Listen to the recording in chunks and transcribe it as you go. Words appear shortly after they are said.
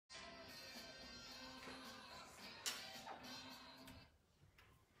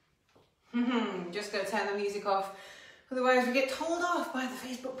Just gonna turn the music off, otherwise we get told off by the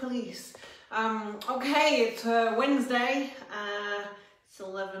Facebook police. Okay, it's Wednesday, it's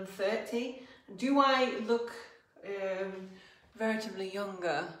 11:30. Do I look veritably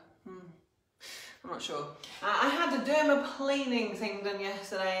younger? I'm not sure. I had a dermaplaning thing done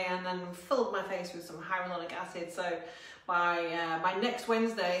yesterday and then filled my face with some hyaluronic acid, so by next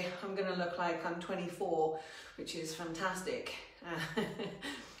Wednesday I'm going to look like I'm 24, which is fantastic.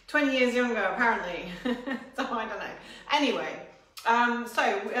 20 years younger apparently, so I don't know. Anyway,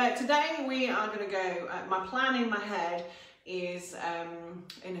 today we are going to go, my plan in my head is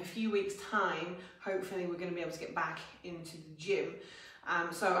in a few weeks time, hopefully we're going to be able to get back into the gym.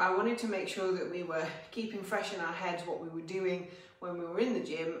 So I wanted to make sure that we were keeping fresh in our heads what we were doing when we were in the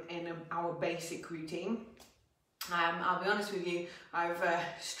gym in our basic routine. I'll be honest with you, I've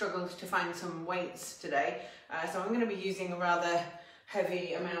struggled to find some weights today, so I'm going to be using a rather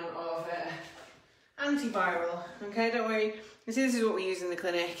heavy amount of antiviral. Okay, don't worry, this is what we use in the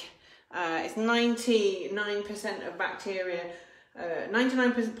clinic. It's 99% of bacteria,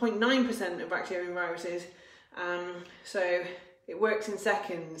 99.9% of bacteria and viruses, so it works in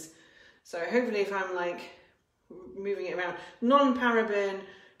seconds. So hopefully if I'm like moving it around, non-paraben,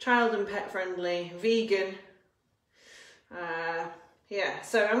 child and pet friendly, vegan, yeah,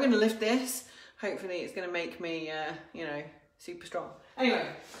 so I'm going to lift this. Hopefully it's going to make me, you know, super strong. Anyway,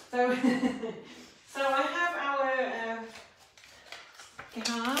 so so I have our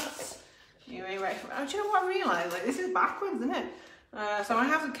cards. Anyway, right. Oh, do you know what I realised? Like, this is backwards, isn't it? So I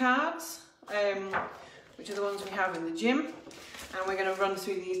have the cards, which are the ones we have in the gym, and we're going to run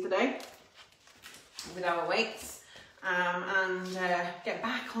through these today with our weights and get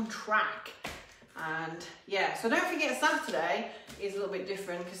back on track. And yeah, so don't forget Saturday is a little bit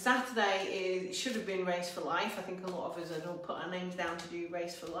different, because Saturday it should have been Race for Life. I think a lot of us had all put our names down to do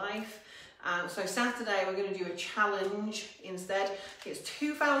Race for Life. So Saturday we're going to do a challenge instead. It's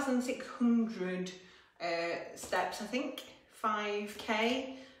 2,600 steps, I think,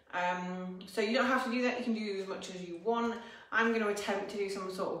 5k. So you don't have to do that, you can do as much as you want. I'm going to attempt to do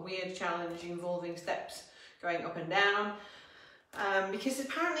some sort of weird challenge involving steps going up and down, because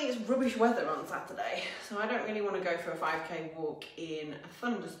apparently it's rubbish weather on Saturday, so I don't really want to go for a 5k walk in a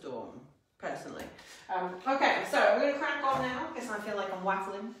thunderstorm, personally. Okay, so we're going to crack on now, because I feel like I'm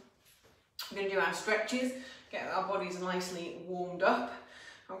waffling. We're going to do our stretches, get our bodies nicely warmed up,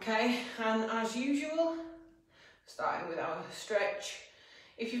 okay? And as usual, starting with our stretch.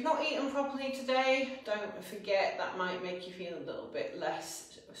 If you've not eaten properly today, don't forget that might make you feel a little bit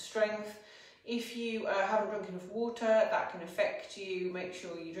less strength. If you haven't drunk enough water, that can affect you. Make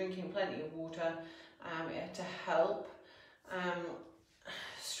sure you're drinking plenty of water to help.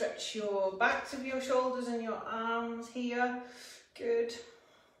 Stretch your backs of your shoulders and your arms here. Good.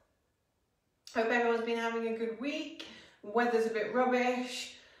 Hope everyone's been having a good week. Weather's a bit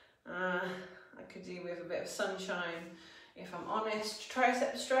rubbish. I could do with a bit of sunshine, if I'm honest.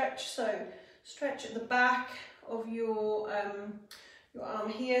 Tricep stretch, so stretch at the back of your arm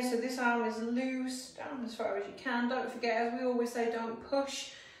here. So this arm is loose, down as far as you can. Don't forget, as we always say, don't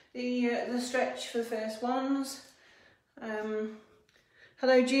push the stretch for the first ones.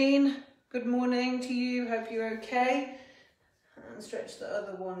 Hello Jean, good morning to you, hope you're okay. And stretch the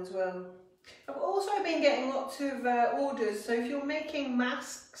other one as well. I've also been getting lots of orders, so if you're making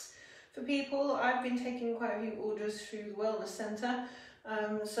masks for people, I've been taking quite a few orders through the Wellness Centre,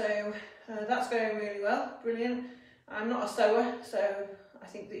 so that's going really well, brilliant. I'm not a sewer, so I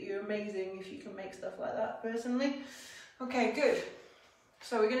think that you're amazing if you can make stuff like that, personally. Okay, good.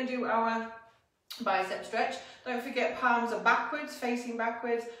 So we're going to do our bicep stretch. Don't forget, palms are backwards, facing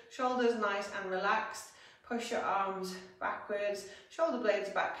backwards, shoulders nice and relaxed. Push your arms backwards, shoulder blades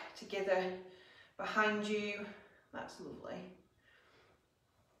back together behind you. That's lovely.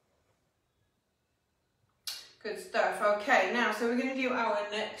 Good stuff. Okay, now, so we're going to do our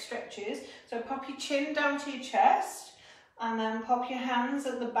neck stretches. So pop your chin down to your chest, and then pop your hands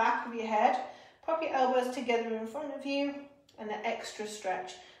at the back of your head. Pop your elbows together in front of you, and an extra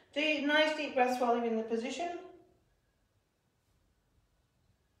stretch. Do nice deep breaths while you're in the position.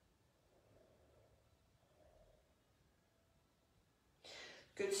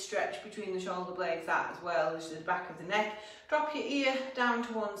 Good stretch between the shoulder blades, that as well, which is the back of the neck. Drop your ear down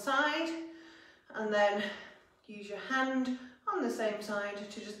to one side, and then use your hand on the same side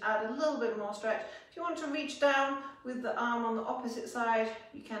to just add a little bit more stretch. If you want to reach down with the arm on the opposite side,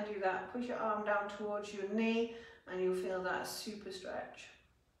 you can do that. Push your arm down towards your knee and you'll feel that super stretch.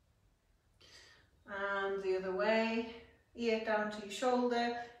 And the other way, ear down to your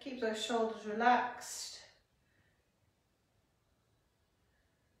shoulder, keep those shoulders relaxed.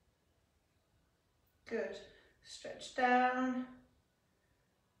 Good. Stretch down.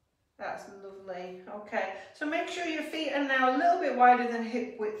 That's lovely. Okay, so make sure your feet are now a little bit wider than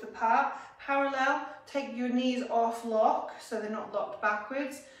hip width apart. Parallel, take your knees off lock so they're not locked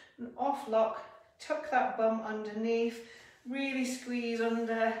backwards. And off lock, tuck that bum underneath, really squeeze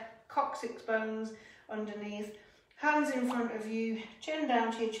under, coccyx bones underneath. Hands in front of you, chin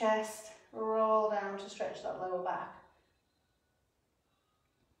down to your chest, roll down to stretch that lower back.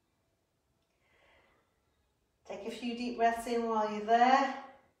 Take a few deep breaths in while you're there.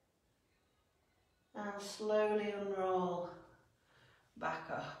 And slowly unroll back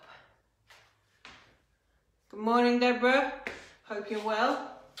up. Good morning, Deborah. Hope you're well.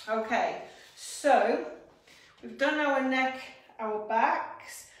 Okay, so we've done our neck, our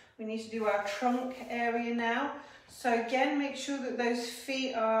backs. We need to do our trunk area now. So again, make sure that those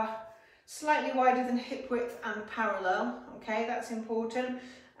feet are slightly wider than hip width and parallel. Okay, that's important.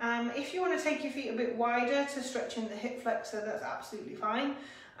 If you want to take your feet a bit wider to stretch in the hip flexor, that's absolutely fine.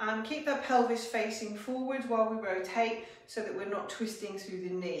 Keep that pelvis facing forwards while we rotate so that we're not twisting through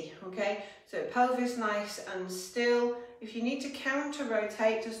the knee, okay? So pelvis nice and still. If you need to counter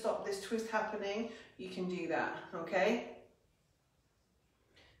rotate to stop this twist happening, you can do that, okay?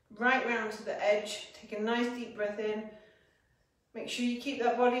 Right round to the edge, take a nice deep breath in. Make sure you keep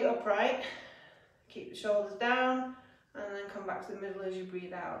that body upright. Keep the shoulders down and then come back to the middle as you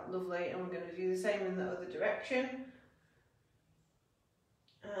breathe out. Lovely, and we're going to do the same in the other direction.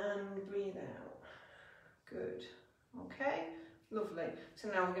 And breathe out. Good. Okay, lovely. So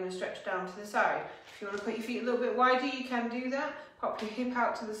now we're going to stretch down to the side. If you want to put your feet a little bit wider, you can do that. Pop your hip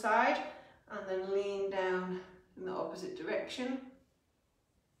out to the side and then lean down in the opposite direction.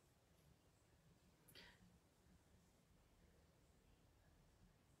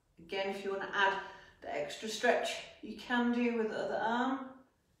 Again, if you want to add the extra stretch, you can do with the other arm.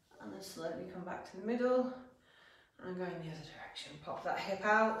 And then slowly come back to the middle and go in the other direction. Pop that hip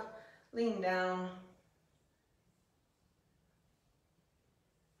out, lean down.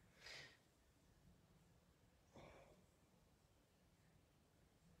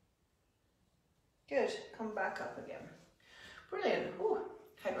 Good, come back up again. Brilliant. Ooh,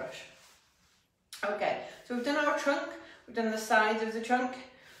 head brush. Okay, so we've done our trunk, we've done the sides of the trunk,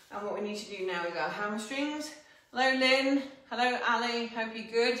 and what we need to do now is our hamstrings. Hello Lynn, hello Ali, hope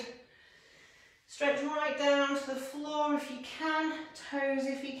you're good. Stretch right down to the floor if you can, toes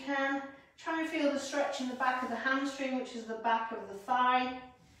if you can. Try and feel the stretch in the back of the hamstring, which is the back of the thigh.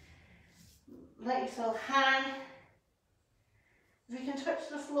 Let yourself hang. If you can touch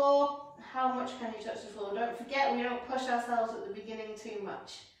the floor, how much can you touch the floor? Don't forget, we don't push ourselves at the beginning too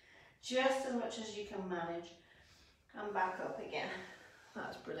much. Just as much as you can manage. Come back up again.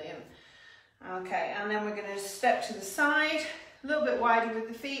 That's brilliant. Okay, and then we're going to step to the side, a little bit wider with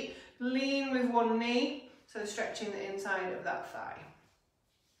the feet. Lean with one knee, so stretching the inside of that thigh.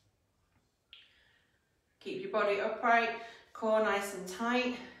 Keep your body upright, core nice and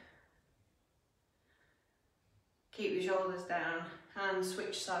tight. Keep your shoulders down, hands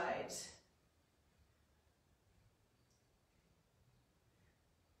switch sides.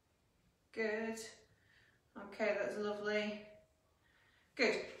 Good. Okay, that's lovely.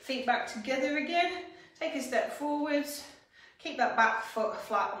 Good. Feet back together again. Take a step forwards. Keep that back foot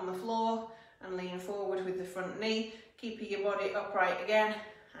flat on the floor and lean forward with the front knee. Keeping your body upright again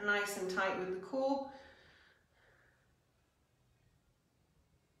and nice and tight with the core.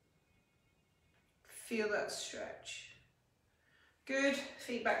 Feel that stretch. Good.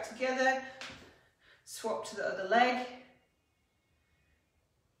 Feet back together. Swap to the other leg.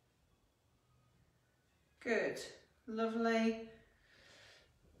 Good. Lovely.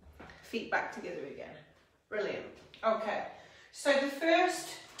 Feet back together again. Brilliant. Okay. So the first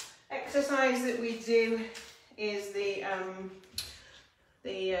exercise that we do is the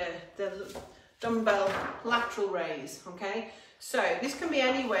dumbbell lateral raise, okay? So this can be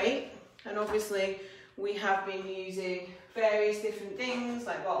any weight, and obviously we have been using various different things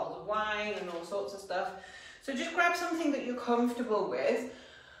like bottles of wine and all sorts of stuff. So just grab something that you're comfortable with,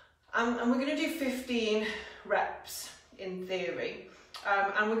 and we're going to do 15 reps in theory,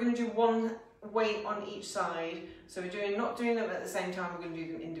 and we're going to do one weight on each side. So we're not doing them at the same time, we're going to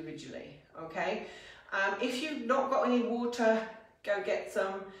do them individually, okay? If you've not got any water, go get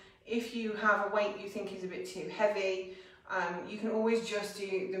some. If you have a weight you think is a bit too heavy, you can always just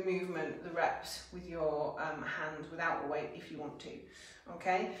do the movement, the reps with your hand without the weight if you want to,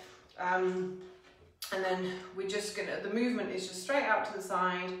 okay? And then we're just gonna, the movement is just straight out to the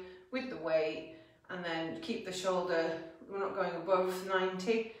side with the weight, and then keep the shoulder, we're not going above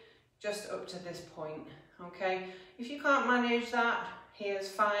 90, just up to this point, okay? If you can't manage that, here is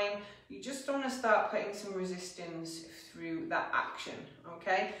fine. You just want to start putting some resistance through that action,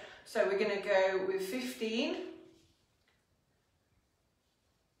 okay? So we're going to go with 15.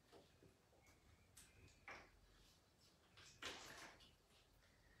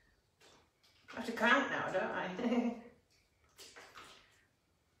 I have to count now, don't I?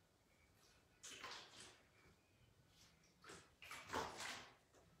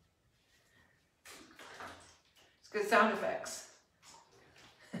 It's good sound effects.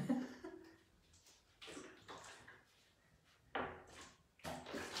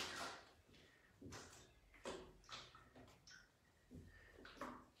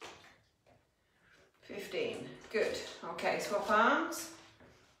 Good. Okay, swap arms.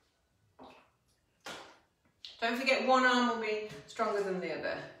 Don't forget one arm will be stronger than the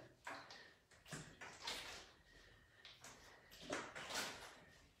other.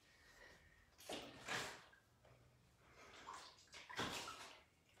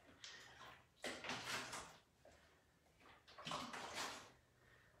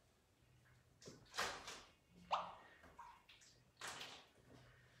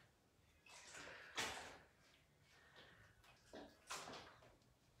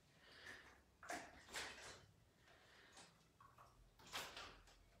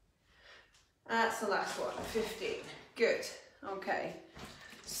 That's the last one, 15. Good. Okay.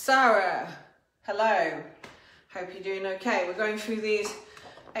 Sarah, hello. Hope you're doing okay. We're going through these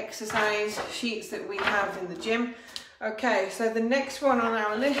exercise sheets that we have in the gym. Okay, so the next one on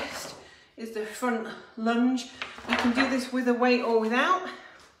our list is the front lunge. You can do this with a weight or without.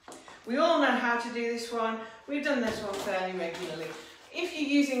 We all know how to do this one. We've done this one fairly regularly. If you're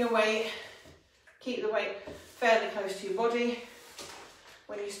using a weight, keep the weight fairly close to your body.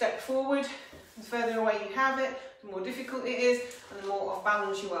 When you step forward, the further away you have it, the more difficult it is and the more off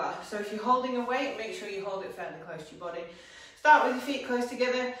balance you are. So if you're holding a weight, make sure you hold it fairly close to your body. Start with your feet close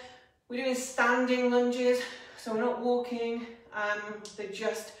together. We're doing standing lunges, so we're not walking, they're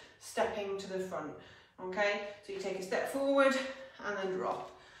just stepping to the front, okay? So you take a step forward and then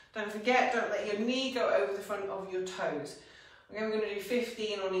drop. Don't forget, don't let your knee go over the front of your toes. Okay, we're going to do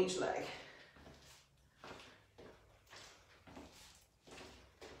 15 on each leg.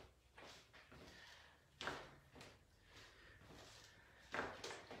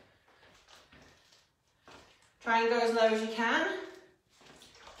 Try and go as low as you can,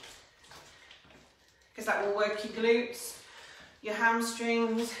 because that will work your glutes, your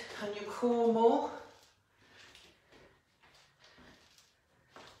hamstrings and your core more.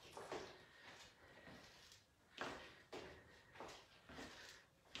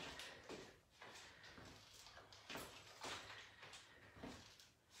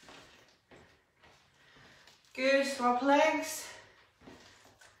 Good, swap legs.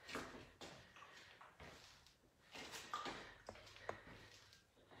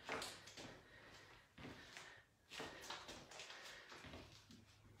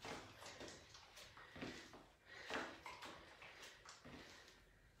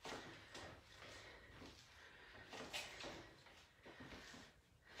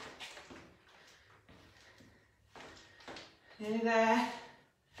 Nearly there.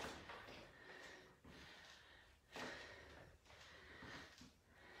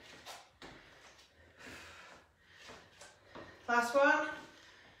 Last one.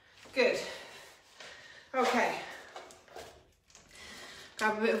 Good. Okay.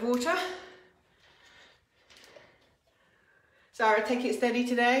 Grab a bit of water. Sarah, take it steady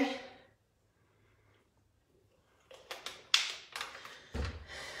today.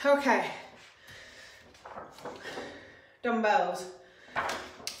 Okay. Dumbbells.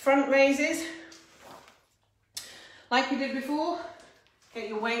 Front raises. Like we did before. Get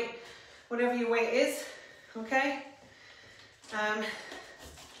your weight, whatever your weight is. Okay.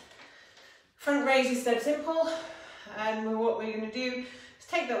 Front raise is dead simple, and what we're going to do is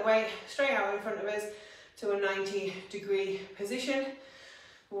take that weight straight out in front of us to a 90-degree position.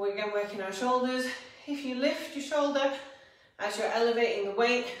 We're again working our shoulders. If you lift your shoulder as you're elevating the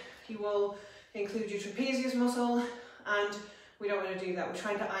weight, you will include your trapezius muscle, and we don't want to do that. We're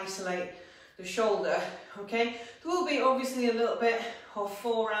trying to isolate the shoulder, okay? There will be obviously a little bit of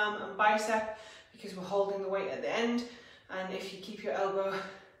forearm and bicep because we're holding the weight at the end. And if you keep your elbow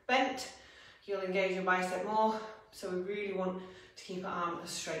bent, you'll engage your bicep more. So we really want to keep our arm as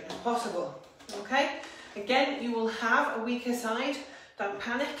straight as possible. Okay? Again, you will have a weaker side. Don't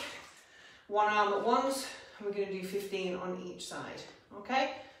panic. One arm at once. And we're going to do 15 on each side.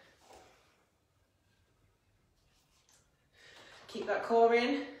 Okay? Keep that core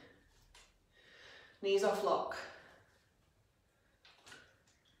in. Knees off lock.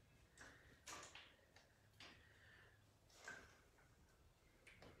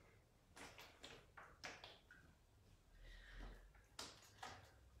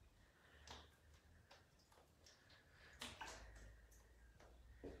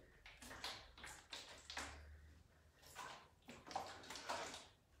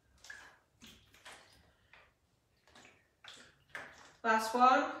 Last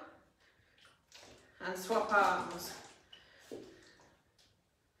one. And swap arms.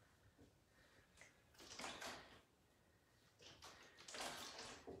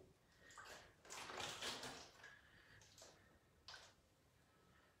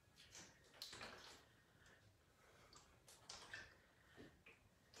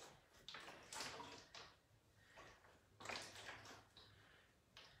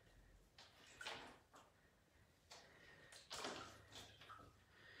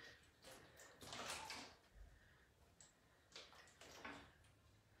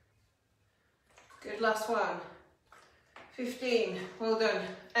 Good, last one. 15, well done,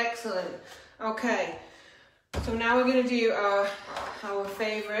 excellent. Okay, so now we're going to do our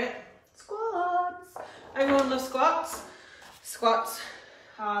favourite squats. Everyone loves squats. Squats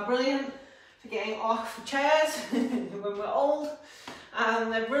are brilliant for getting off chairs when we're old,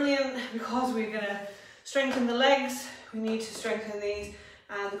 and they're brilliant because we're going to strengthen the legs. We need to strengthen these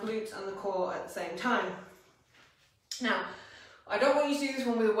and the glutes and the core at the same time. Now, I don't want you to do this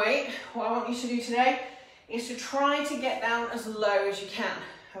one with a weight. What I want you to do today is to try to get down as low as you can,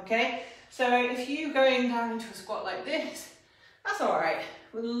 okay? So if you're going down into a squat like this, that's all right.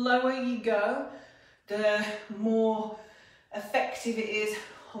 The lower you go, the more effective it is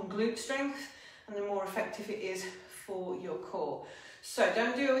on glute strength and the more effective it is for your core. So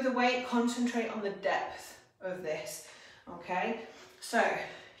don't do it with a weight, concentrate on the depth of this, okay? So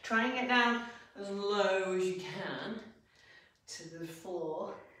try and get down as low as you can to the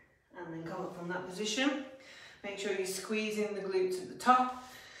floor and then come up from that position. Make sure you're squeezing the glutes at the top.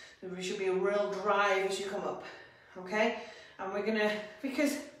 There should be a real drive as you come up, okay? And we're gonna,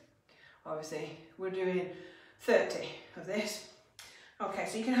 because obviously we're doing 30 of this. Okay,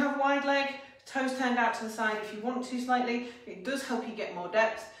 so you can have wide leg, toes turned out to the side if you want to slightly. It does help you get more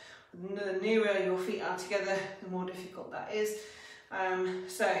depth. The nearer your feet are together, the more difficult that is.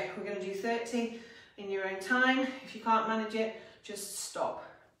 So we're gonna do 30 in your own time. If you can't manage it, just stop.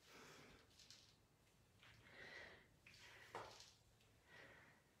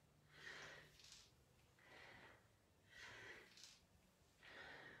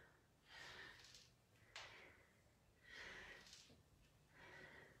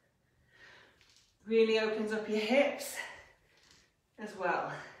 Really opens up your hips as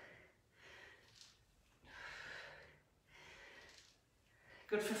well.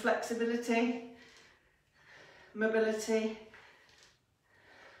 Good for flexibility, mobility.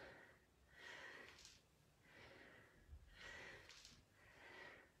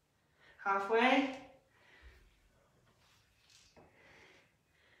 Halfway.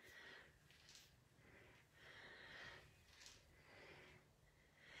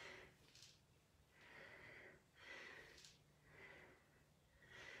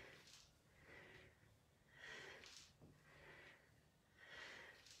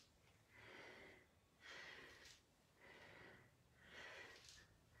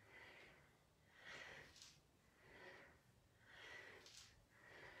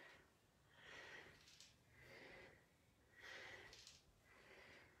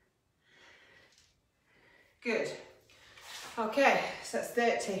 Good. Okay, so that's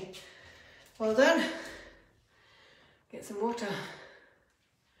 30. Well done. Get some water.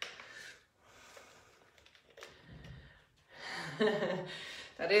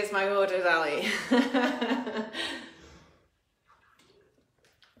 That is my orders, Ali.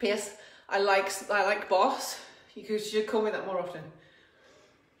 P.S. I like Boss. You should call me that more often.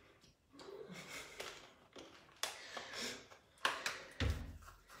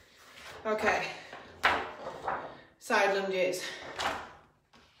 Okay. Side lunges.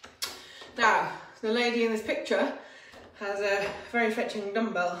 Now, the lady in this picture has a very fetching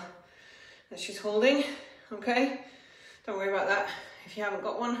dumbbell that she's holding, okay? Don't worry about that. If you haven't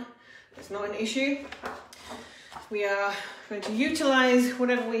got one, it's not an issue. We are going to utilize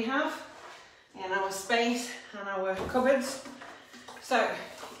whatever we have in our space and our cupboards. So,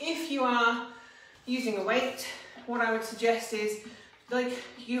 if you are using a weight, what I would suggest is, like,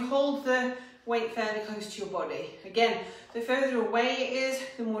 you hold the weight fairly close to your body. Again, the further away it is,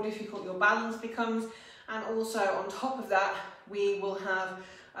 the more difficult your balance becomes, and also on top of that, we will have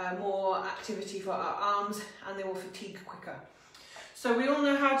more activity for our arms and they will fatigue quicker. So we all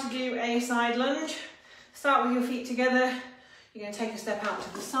know how to do a side lunge. Start with your feet together. You're going to take a step out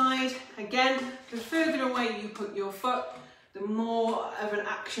to the side. Again, the further away you put your foot, the more of an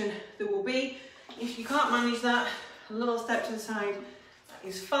action there will be. If you can't manage that, a little step to the side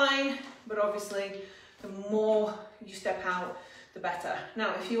is fine, but obviously the more you step out, the better.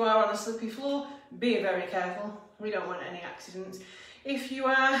 Now, if you are on a slippery floor, be very careful. We don't want any accidents. If you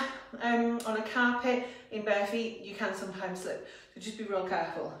are on a carpet in bare feet, you can sometimes slip. So just be real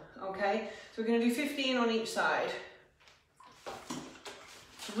careful, okay? So we're going to do 15 on each side.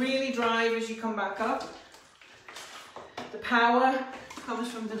 Really drive as you come back up. The power comes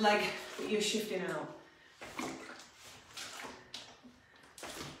from the leg that you're shifting out.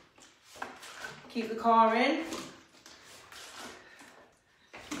 Keep the core in.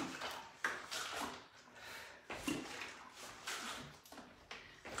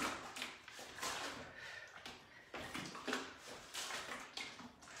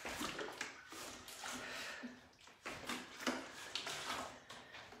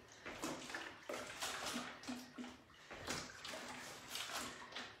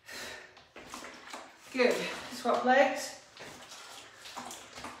 Good. Swap legs.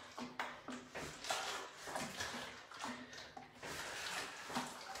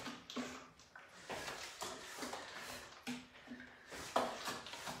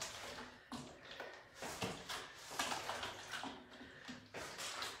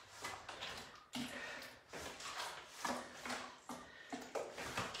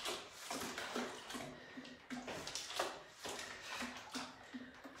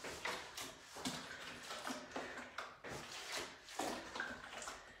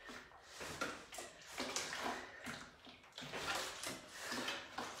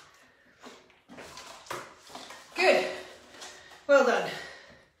 Good. Well done.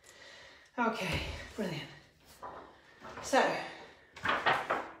 Okay, brilliant. So,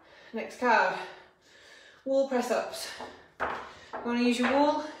 next carve. Wall press ups. You want to use your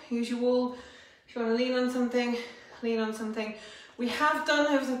wall? Use your wall. If you want to lean on something, lean on something. We have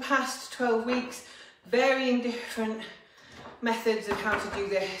done over the past 12 weeks varying different methods of how to do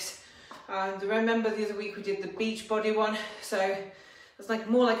this. Remember the other week we did the beach body one, so it's like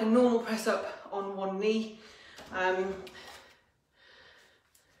more like a normal press up on one knee.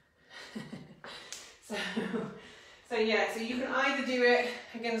 So yeah, so you can either do it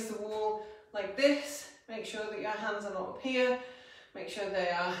against the wall like this, make sure that your hands are not up here, make sure they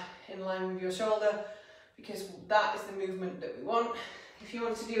are in line with your shoulder, because that is the movement that we want. If you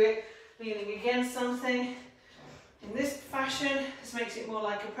want to do it leaning against something in this fashion, this makes it more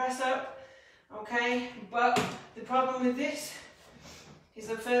like a press up, okay? But the problem with this is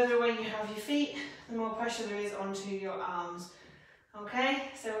the further away you have your feet, the more pressure there is onto your arms. Okay,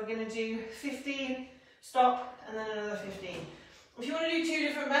 so we're going to do 15, stop, and then another 15. If you want to do two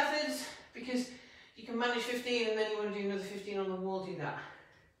different methods, because you can manage 15 and then you want to do another 15 on the wall, do that.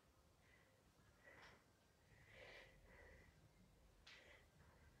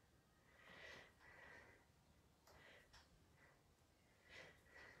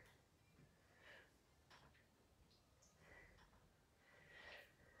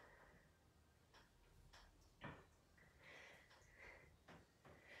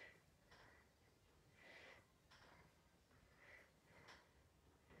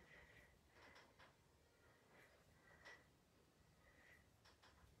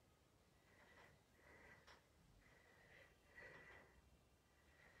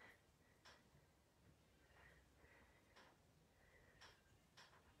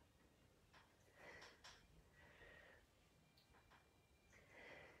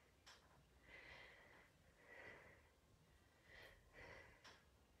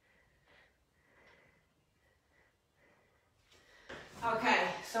 Okay,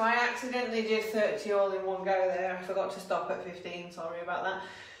 so I accidentally did 30 all in one go there. I forgot to stop at 15, sorry about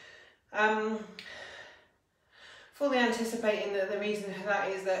that. Fully anticipating that the reason for that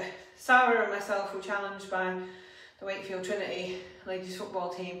is that Sarah and myself were challenged by the Wakefield Trinity ladies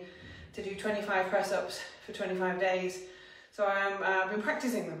football team to do 25 press-ups for 25 days. So I've been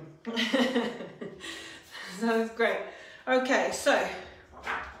practicing them. So that's great. Okay, so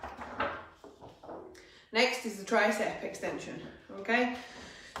next is the tricep extension. Okay,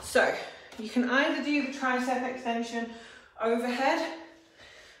 so you can either do the tricep extension overhead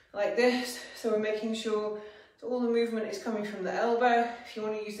like this, so we're making sure that all the movement is coming from the elbow. If you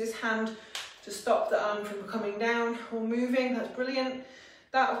want to use this hand to stop the arm from coming down or moving, that's brilliant.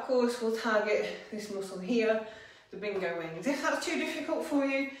 That of course will target this muscle here, the bingo wings. If that's too difficult for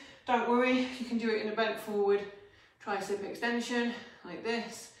you, don't worry, you can do it in a bent forward tricep extension like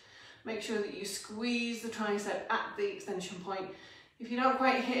this. Make sure that you squeeze the tricep at the extension point. If you don't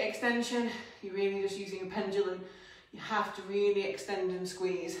quite hit extension, you're really just using a pendulum. You have to really extend and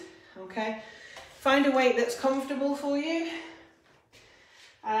squeeze, okay? Find a weight that's comfortable for you.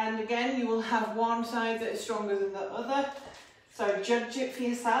 And again, you will have one side that is stronger than the other. So judge it for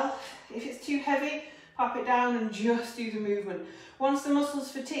yourself. If it's too heavy, pop it down and just do the movement. Once the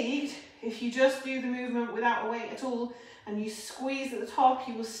muscle's fatigued, if you just do the movement without a weight at all, and you squeeze at the top,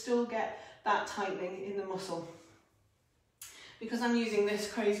 you will still get that tightening in the muscle. because I'm using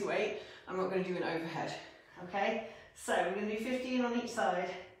this crazy weight, I'm not going to do an overhead. Okay, so we're going to do 15 on each side.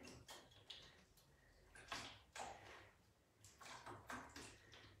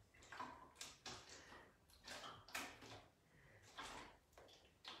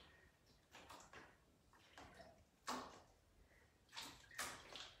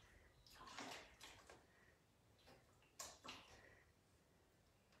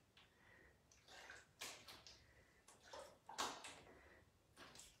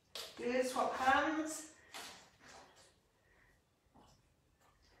 Good, swap hands.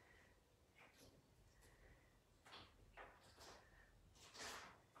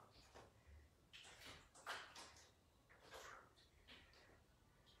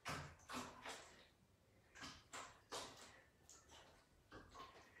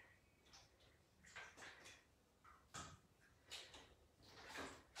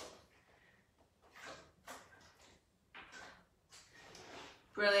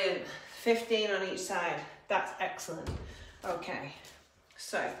 Brilliant. 15 on each side. That's excellent. Okay,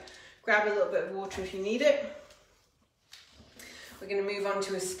 so grab a little bit of water if you need it. We're going to move on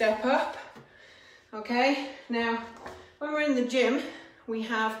to a step up. Okay, now when we're in the gym, we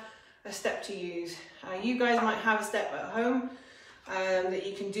have a step to use. You guys might have a step at home that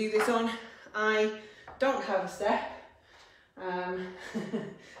you can do this on. I don't have a step.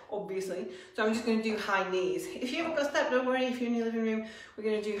 Obviously, so I'm just going to do high knees. If you haven't got a step, don't worry. If you're in your living room, we're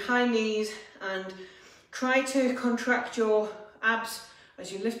going to do high knees and try to contract your abs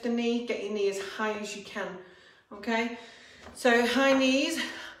as you lift the knee. Get your knee as high as you can. Okay, so high knees.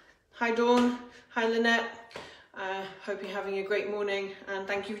 Hi Dawn, hi Lynette. Hope you're having a great morning and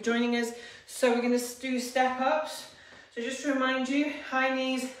thank you for joining us. So we're going to do step ups. So just to remind you, high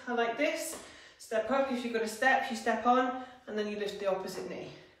knees are like this. Step up. If you've got a step, you step on and then you lift the opposite knee.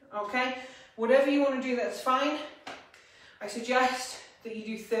 Okay, whatever you want to do, that's fine. I suggest that you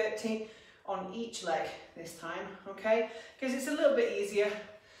do 30 on each leg this time, okay, because it's a little bit easier.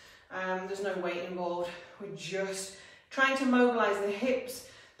 There's no weight involved. We're just trying to mobilize the hips,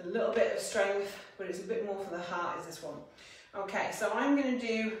 a little bit of strength, but it's a bit more for the heart is this one. Okay, so I'm going to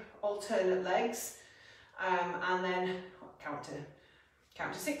do alternate legs and then count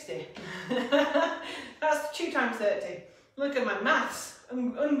to 60. That's 2 times 30. Look at my maths,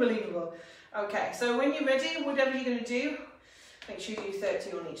 unbelievable. Okay, so when you're ready, whatever you're going to do, make sure you do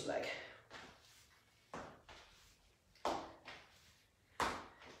 30 on each leg.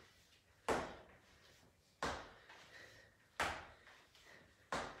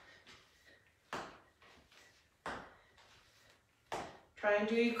 Try and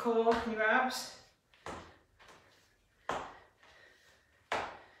do your core and your abs.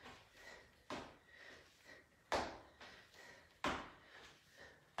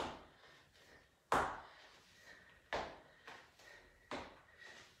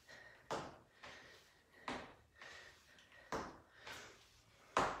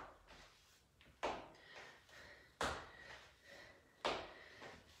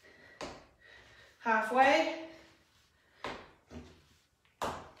 Halfway.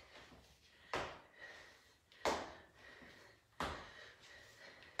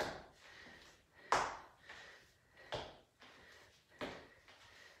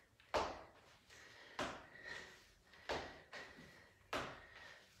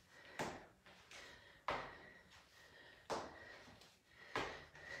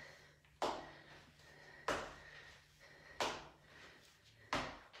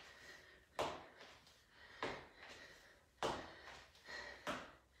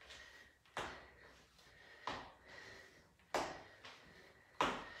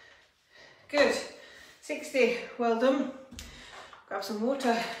 Good, 60, well done. Grab some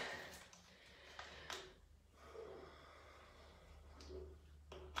water.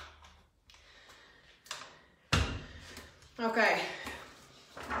 Okay,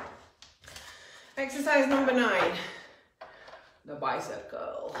 exercise number 9, the bicep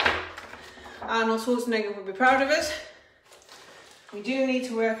curl. Arnold Schwarzenegger would be proud of us. We do need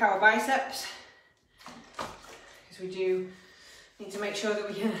to work our biceps because we do need to make sure that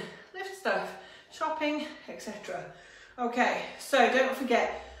we can lift stuff, shopping, etc. Okay, so don't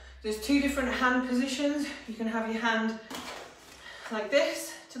forget, there's 2 different hand positions. You can have your hand like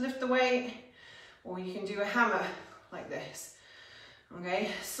this to lift the weight, or you can do a hammer like this. Okay,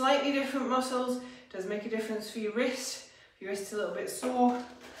 slightly different muscles, does make a difference for your wrist. If your wrist's a little bit sore,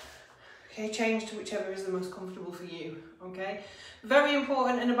 okay, change to whichever is the most comfortable for you. Okay, very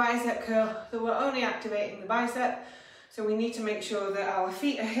important in a bicep curl that we're only activating the bicep. So we need to make sure that our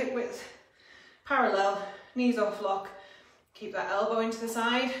feet are hip width parallel, knees off lock, keep that elbow into the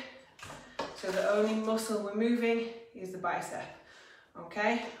side, so the only muscle we're moving is the bicep.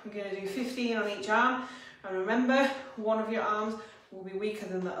 Okay, we're going to do 15 on each arm, and remember, one of your arms will be weaker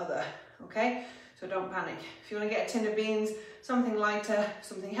than the other. Okay, so don't panic. If you want to get a tin of beans, something lighter,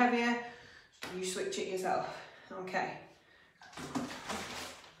 something heavier, you switch it yourself. Okay.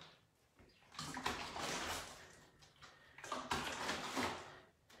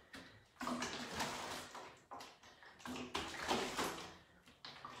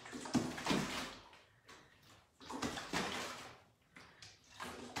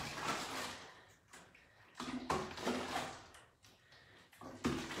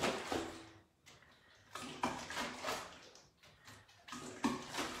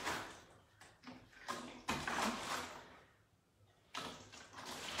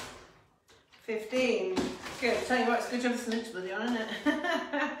 Good. Tell you what, it's a good job this looks bloody on, isn't it?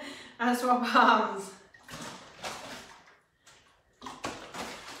 And swap arms.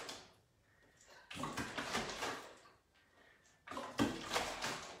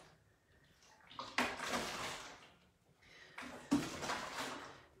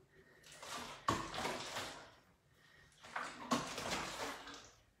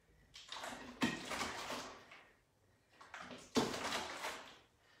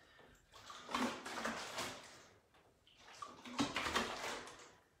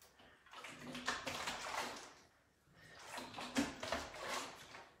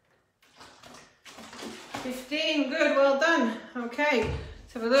 Good, well done. Okay,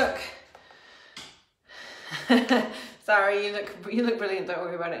 let's have a look. Sorry, you look brilliant, don't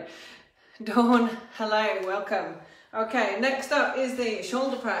worry about it. Dawn, hello, welcome. Okay, next up is the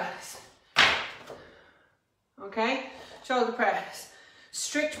shoulder press. Okay, shoulder press.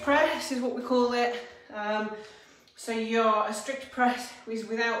 Strict press is what we call it. So a strict press is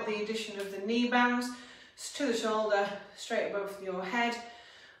without the addition of the knee bounce to the shoulder, straight above your head.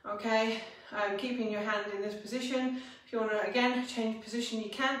 Okay, keeping your hand in this position. If you want to, again, change position, you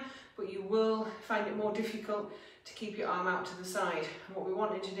can, but you will find it more difficult to keep your arm out to the side. And what we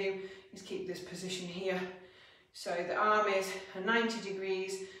wanted to do is keep this position here. So the arm is 90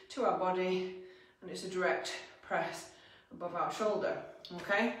 degrees to our body, and it's a direct press above our shoulder,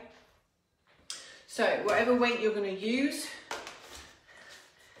 okay? So whatever weight you're going to use,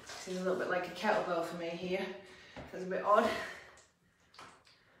 it's a little bit like a kettlebell for me here. That's a bit odd.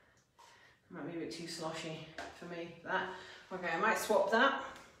 Might be a bit too sloshy for me, that. Okay, I might swap that.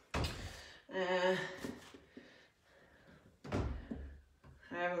 I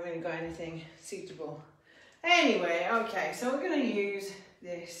haven't really got anything suitable. Anyway, okay, so we're going to use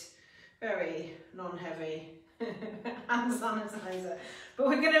this very non-heavy hand sanitizer, but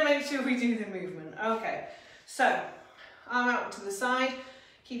we're going to make sure we do the movement. Okay, so arm out to the side,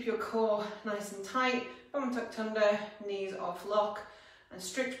 keep your core nice and tight, bum tucked under, knees off lock, and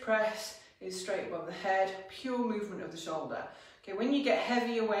strict press is straight above the head, pure movement of the shoulder. Okay, when you get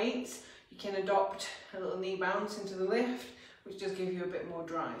heavier weights, you can adopt a little knee bounce into the lift, which does give you a bit more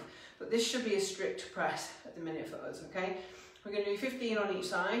drive. But this should be a strict press at the minute for us, okay? We're going to do 15 on each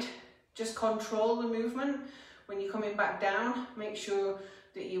side. Just control the movement. When you're coming back down, make sure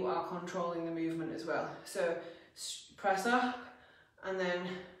that you are controlling the movement as well. So press up and then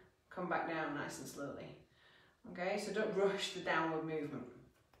come back down nice and slowly. Okay, so don't rush the downward movement.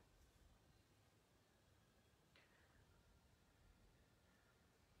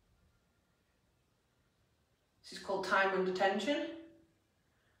 This is called time under tension.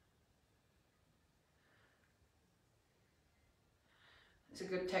 It's a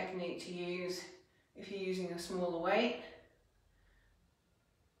good technique to use if you're using a smaller weight.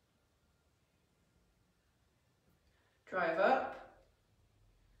 Drive up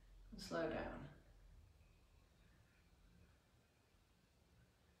and slow down.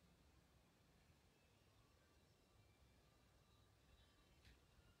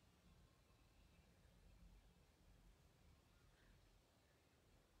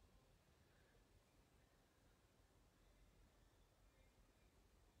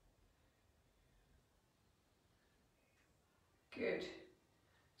 Good.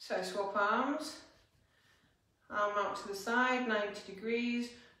 So swap arms, arm out to the side, 90 degrees,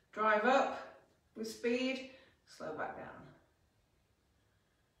 drive up with speed, slow back down.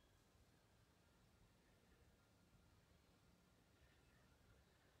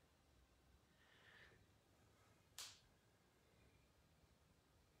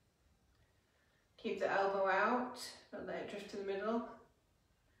 Keep the elbow out, don't let it drift to the middle.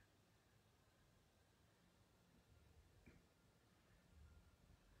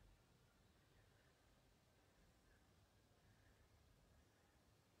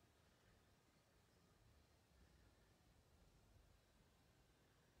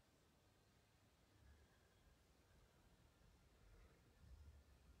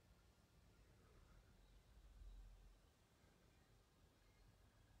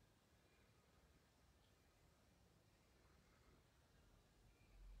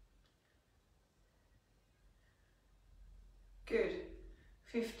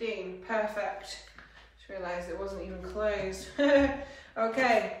 15, perfect. Just realised it wasn't even closed.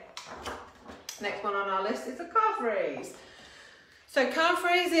 Okay, next one on our list is the calf raise. So calf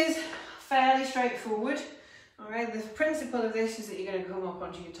raise is fairly straightforward. Alright, the principle of this is that you're going to come up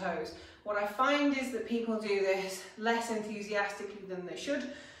onto your toes. What I find is that people do this less enthusiastically than they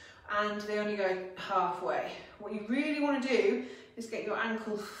should, and they only go halfway. What you really want to do is get your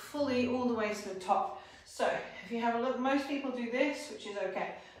ankle fully all the way to the top. So if you have a look, most people do this, which is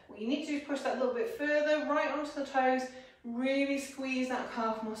okay. What you need to do is push that a little bit further right onto the toes, really squeeze that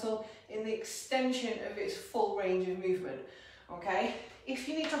calf muscle in the extension of its full range of movement. Okay, if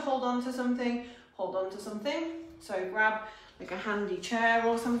you need to hold on to something, hold on to something. So grab like a handy chair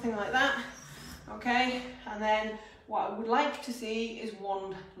or something like that. Okay, and then what I would like to see is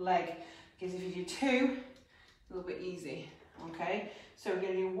one leg, because if you do two, it's a little bit easy. Okay, so we're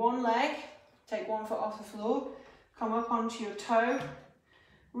going to do one leg, take one foot off the floor, come up onto your toe,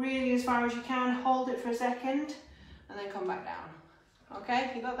 really as far as you can, hold it for a second, and then come back down.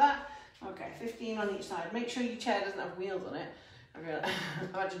 Okay, you got that? Okay, 15 on each side. Make sure your chair doesn't have wheels on it.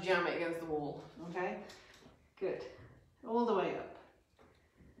 I've had to jam it against the wall. Okay, good. All the way up.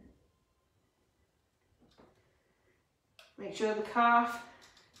 Make sure the calf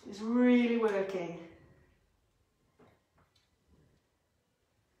is really working.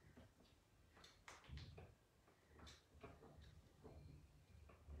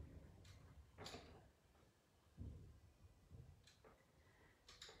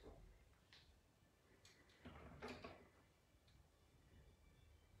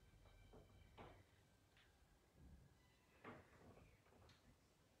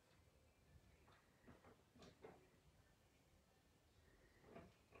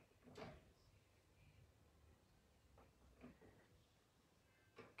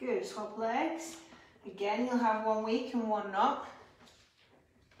 Good, swap legs. Again, you'll have one weak and one not.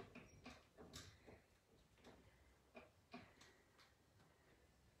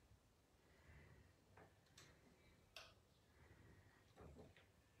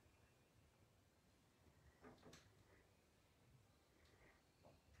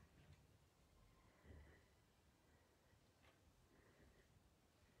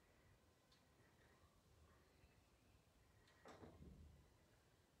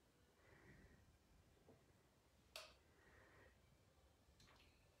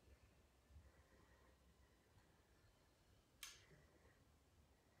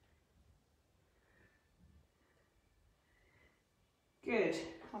 Good,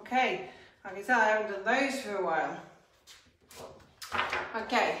 okay, like I said, I haven't done those for a while.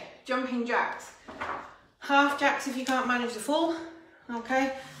 Okay, jumping jacks. Half jacks if you can't manage the full,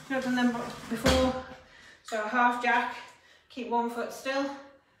 okay? I've not done them before, so a half jack, keep one foot still,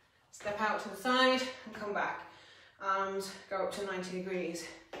 step out to the side and come back. Arms go up to 90 degrees,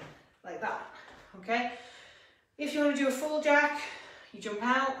 like that, okay? If you want to do a full jack, you jump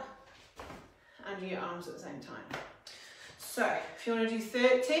out and do your arms at the same time. So, if you want to do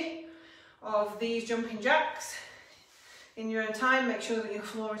 30 of these jumping jacks in your own time, make sure that your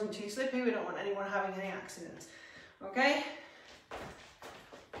floor isn't too slippy. We don't want anyone having any accidents. Okay?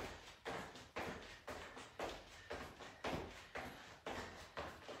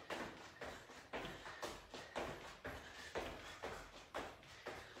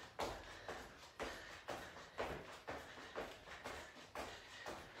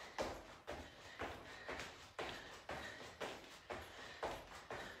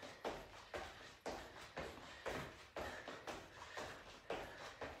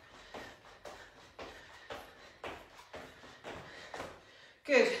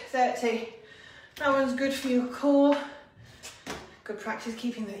 Good, 30. That one's good for your core. Good practice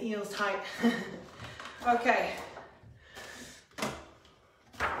keeping the heels tight. Okay.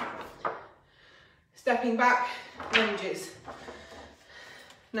 Stepping back, lunges.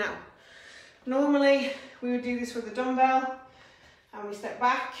 Now, normally we would do this with a dumbbell and we step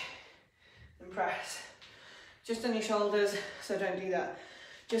back and press. Just on your shoulders, so don't do that.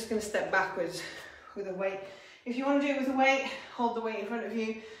 Just gonna step backwards with a weight. If you want to do it with a weight, hold the weight in front of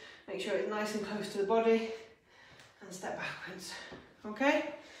you, make sure it's nice and close to the body, and step backwards,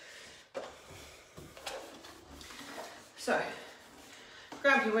 okay? So,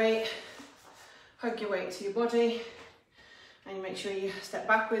 grab your weight, hug your weight to your body, and you make sure you step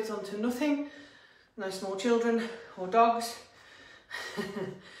backwards onto nothing, no small children or dogs.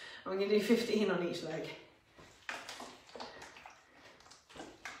 And we're going to do 15 on each leg.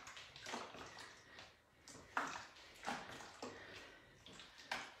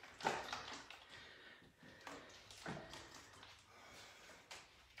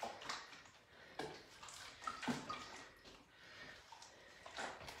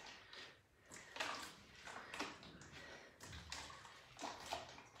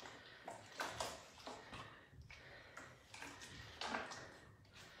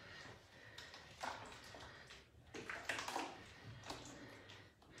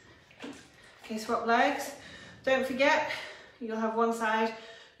 Okay, swap legs. Don't forget, you'll have one side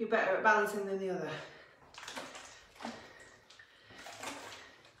you're better at balancing than the other.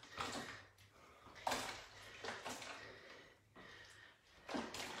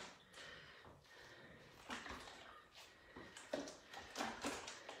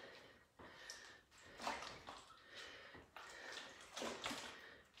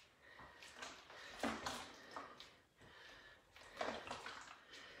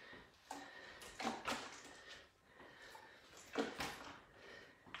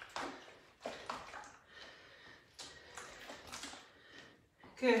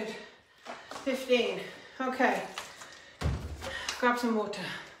 Good. 15. Okay. Grab some water.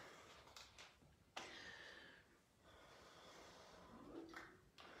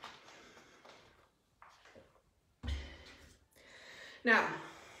 Now,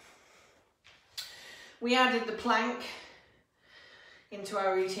 we added the plank into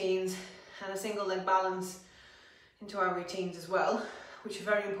our routines and a single leg balance into our routines as well, which are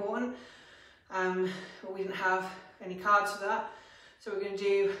very important. But we didn't have any cards for that. So we're going to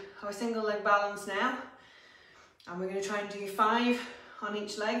do our single leg balance now, and we're going to try and do 5 on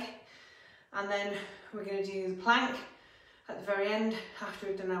each leg, and then we're going to do the plank at the very end after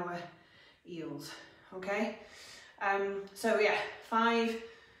we've done our eels, okay? So yeah, 5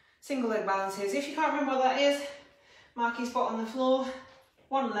 single leg balances. If you can't remember what that is, mark your spot on the floor,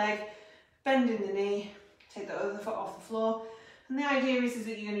 one leg, bend in the knee, take the other foot off the floor, and the idea is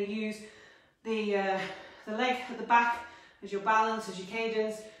that you're going to use the leg at the back as your balance, as your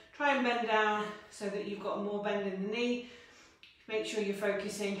cadence. Try and bend down so that you've got more bend in the knee. Make sure you're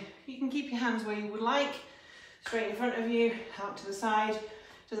focusing. You can keep your hands where you would like, straight in front of you, out to the side,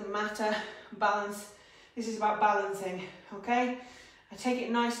 doesn't matter. Balance, this is about balancing, okay? I take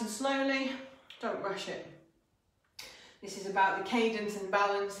it nice and slowly, don't rush it. This is about the cadence and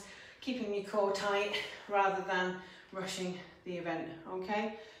balance, keeping your core tight rather than rushing the event,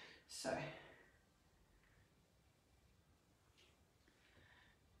 okay? So.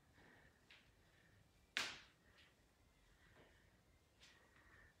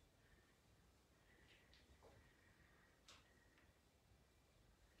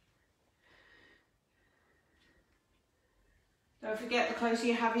 Don't forget, the closer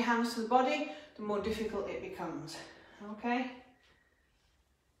you have your hands to the body, the more difficult it becomes, okay?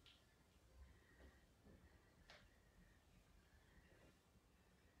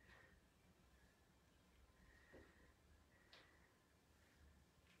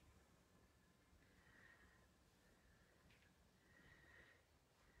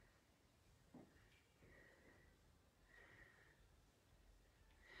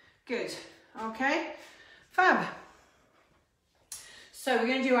 Good, okay, fab. So we're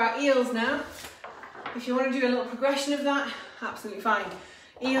going to do our eels now. If you want to do a little progression of that, absolutely fine.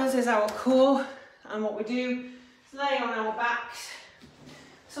 Eels is our core, and what we do is lay on our backs,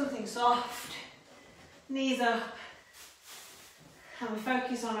 something soft, knees up, and we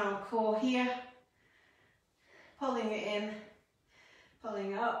focus on our core here, pulling it in,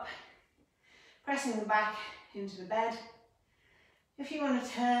 pulling it up, pressing the back into the bed. If you want to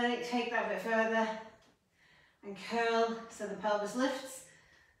turn it, take that a bit further and curl so the pelvis lifts,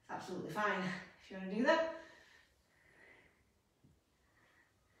 it's absolutely fine if you want to do that.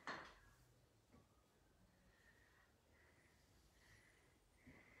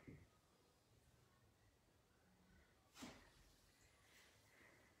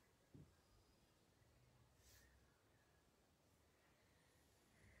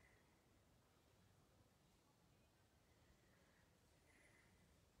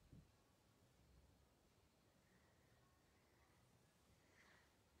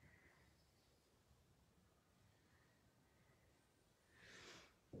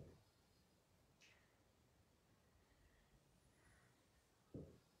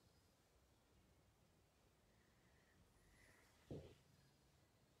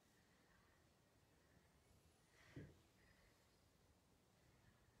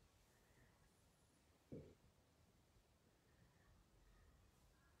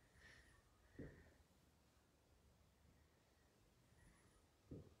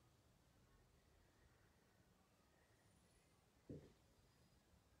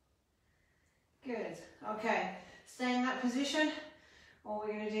 Good, okay, stay in that position. All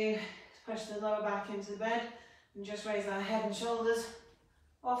we're going to do is push the lower back into the bed and just raise our head and shoulders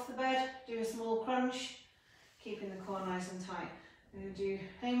off the bed, do a small crunch, keeping the core nice and tight. We're going to do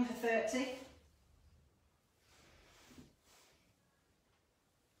aim for 30.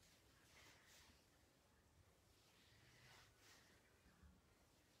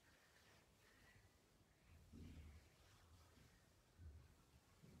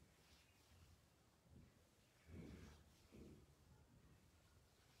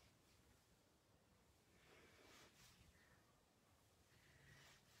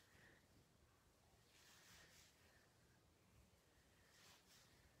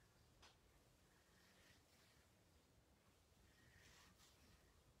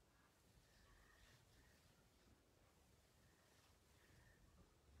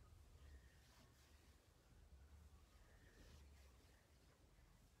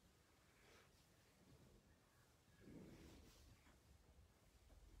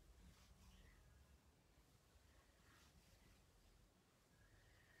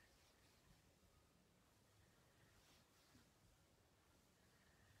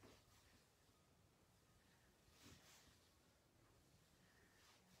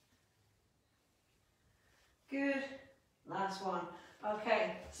 Good. Last one.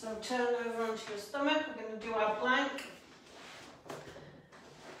 Okay, so turn over onto your stomach. We're going to do our plank.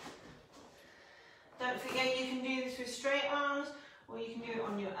 Don't forget you can do this with straight arms or you can do it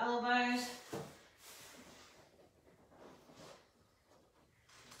on your elbows.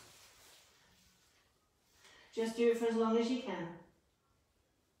 Just do it for as long as you can.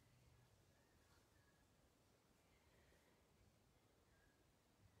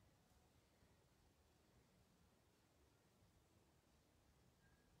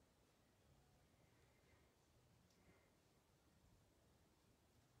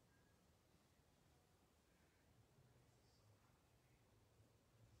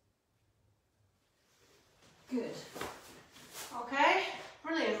 Good. Okay,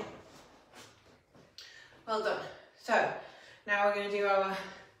 brilliant. Well done. So, now we're going to do our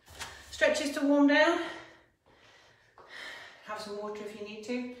stretches to warm down. Have some water if you need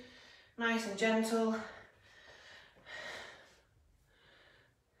to. Nice and gentle.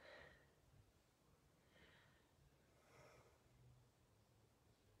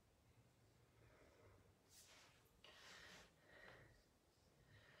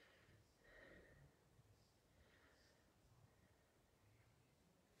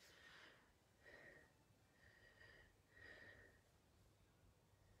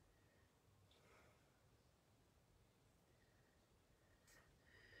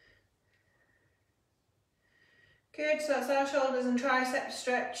 Good, so that's our shoulders and triceps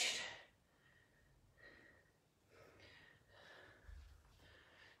stretched.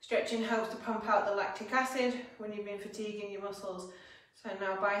 Stretching helps to pump out the lactic acid when you've been fatiguing your muscles. So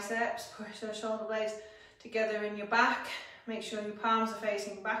now biceps, push those shoulder blades together in your back. Make sure your palms are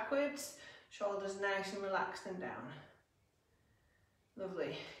facing backwards, shoulders nice and relaxed and down.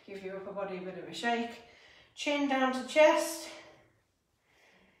 Lovely. Give your upper body a bit of a shake. Chin down to chest.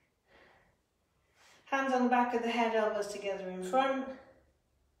 Hands on the back of the head, elbows together in front.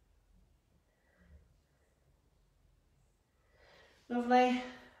 Lovely.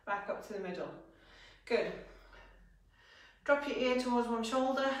 Back up to the middle. Good. Drop your ear towards one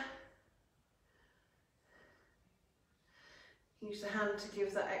shoulder. Use the hand to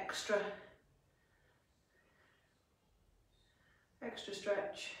give that extra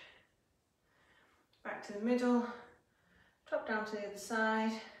stretch. Back to the middle. Drop down to the other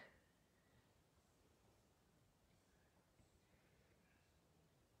side.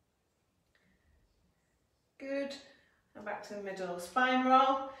 Good. And back to the middle. Spine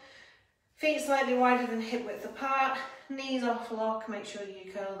roll. Feet slightly wider than hip width apart. Knees off lock. Make sure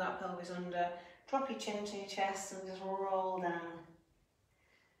you curl that pelvis under. Drop your chin to your chest and just roll down.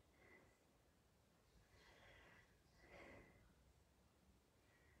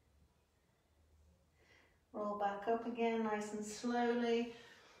 Roll back up again, nice and slowly.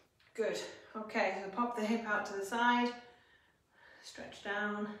 Good. Okay, so pop the hip out to the side. Stretch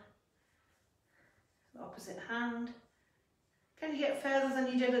down. The opposite hand. Can you get further than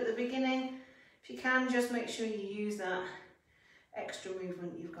you did at the beginning? If you can, just make sure you use that extra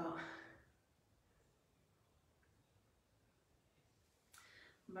movement you've got.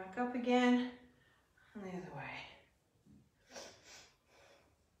 Back up again, and the other way.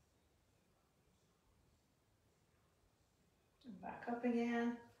 And back up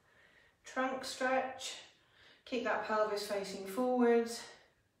again. Trunk stretch. Keep that pelvis facing forwards.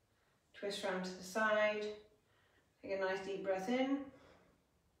 Twist round to the side. Take a nice deep breath in.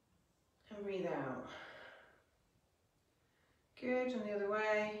 And breathe out. Good, and the other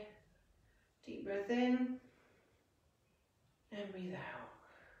way. Deep breath in. And breathe out.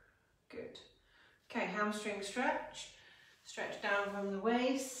 Good. Okay, hamstring stretch. Stretch down from the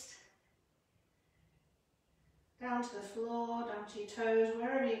waist. Down to the floor, down to your toes,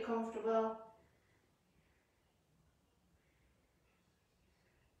 wherever you're comfortable.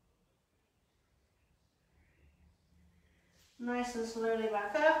 Nice and slowly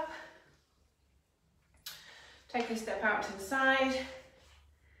back up. Take a step out to the side.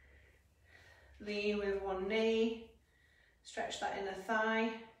 Lean with one knee. Stretch that inner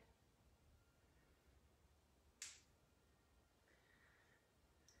thigh.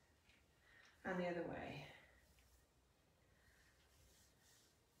 And the other way.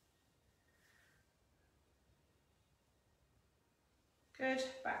 Good,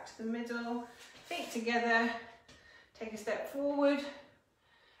 back to the middle, feet together, take a step forward,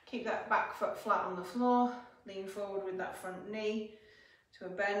 keep that back foot flat on the floor, lean forward with that front knee to a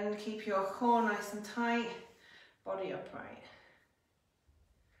bend, keep your core nice and tight, body upright.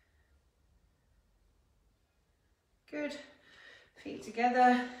 Good, feet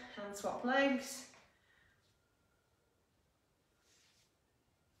together, hand swap legs.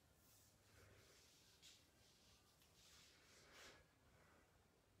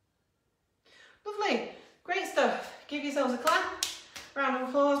 yourselves a clap, round of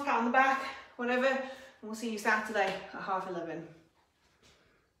applause, pat on the back, whatever, and we'll see you Saturday at 11:30.